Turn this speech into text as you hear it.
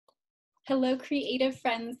Hello, creative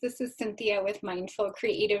friends. This is Cynthia with Mindful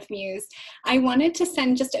Creative Muse. I wanted to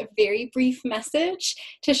send just a very brief message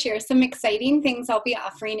to share some exciting things I'll be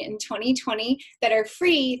offering in 2020 that are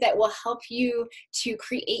free that will help you to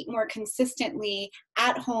create more consistently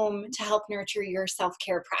at home to help nurture your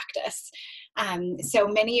self-care practice. So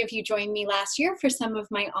many of you joined me last year for some of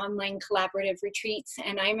my online collaborative retreats,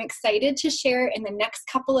 and I'm excited to share in the next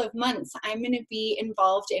couple of months, I'm going to be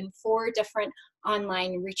involved in 4 different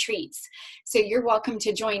online retreats. So you're welcome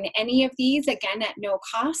to join any of these, again, at no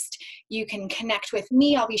cost. You can connect with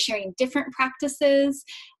me. I'll be sharing different practices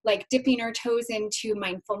like dipping our toes into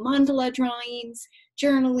mindful mandala drawings,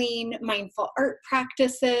 journaling, mindful art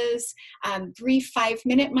practices, brief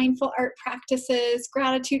 5-minute mindful art practices,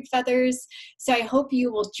 gratitude feathers. So I hope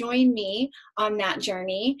you will join me on that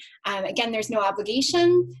journey. Again, there's no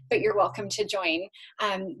obligation, but you're welcome to join.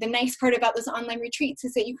 The nice part about those online retreats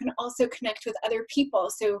is that you can also connect with other people.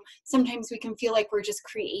 So sometimes we can feel like we're just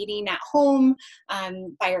creating at home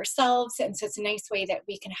by ourselves. And so it's a nice way that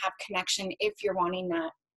we can have connection if you're wanting that.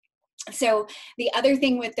 So the other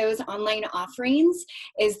thing with those online offerings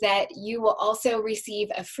is that you will also receive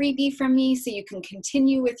a freebie from me so you can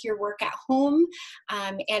continue with your work at home.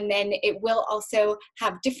 And then it will also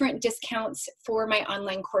have different discounts for my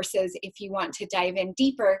online courses if you want to dive in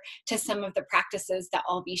deeper to some of the practices that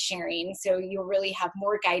I'll be sharing. So you'll really have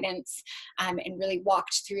more guidance and really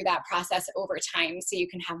walked through that process over time so you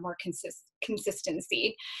can have more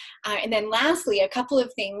consistency. And then lastly, a couple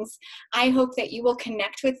of things. I hope that you will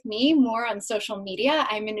connect with me more on social media.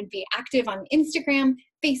 I'm going to be active on Instagram,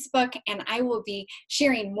 Facebook, and I will be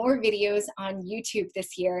sharing more videos on YouTube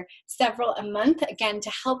this year, several a month, again,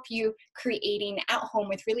 to help you creating at home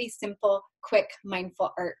with really simple, quick,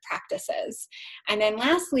 mindful art practices. And then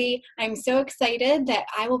lastly, I'm so excited that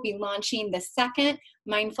I will be launching the second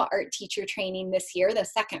mindful art teacher training this year, the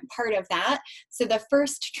second part of that. So the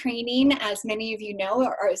first training, as many of you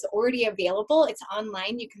know, is already available. It's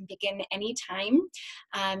online. You can begin anytime.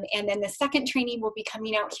 And then the second training will be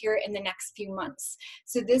coming out here in the next few months.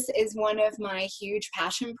 So this is one of my huge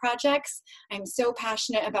passion projects. I'm so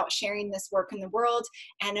passionate about sharing this work in the world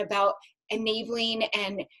and about enabling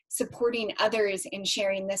and supporting others in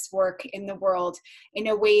sharing this work in the world in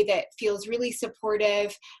a way that feels really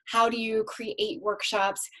supportive. How do you create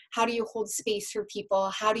workshops? How do you hold space for people?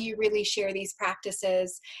 How do you really share these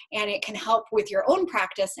practices? And it can help with your own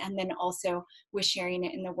practice and then also with sharing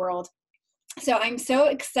it in the world. So I'm so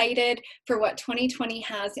excited for what 2020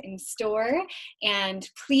 has in store, and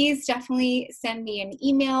please definitely send me an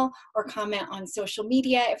email or comment on social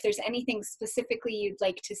media if there's anything specifically you'd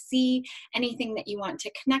like to see, anything that you want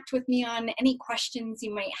to connect with me on, any questions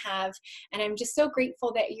you might have. And I'm just so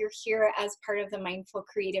grateful that you're here as part of the Mindful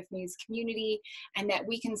Creative Muse community and that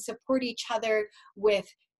we can support each other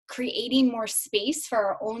with creating more space for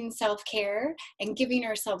our own self-care and giving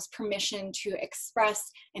ourselves permission to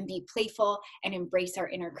express and be playful and embrace our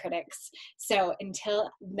inner critics. So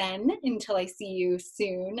until then, until I see you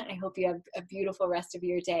soon, I hope you have a beautiful rest of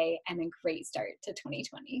your day and a great start to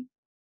 2020.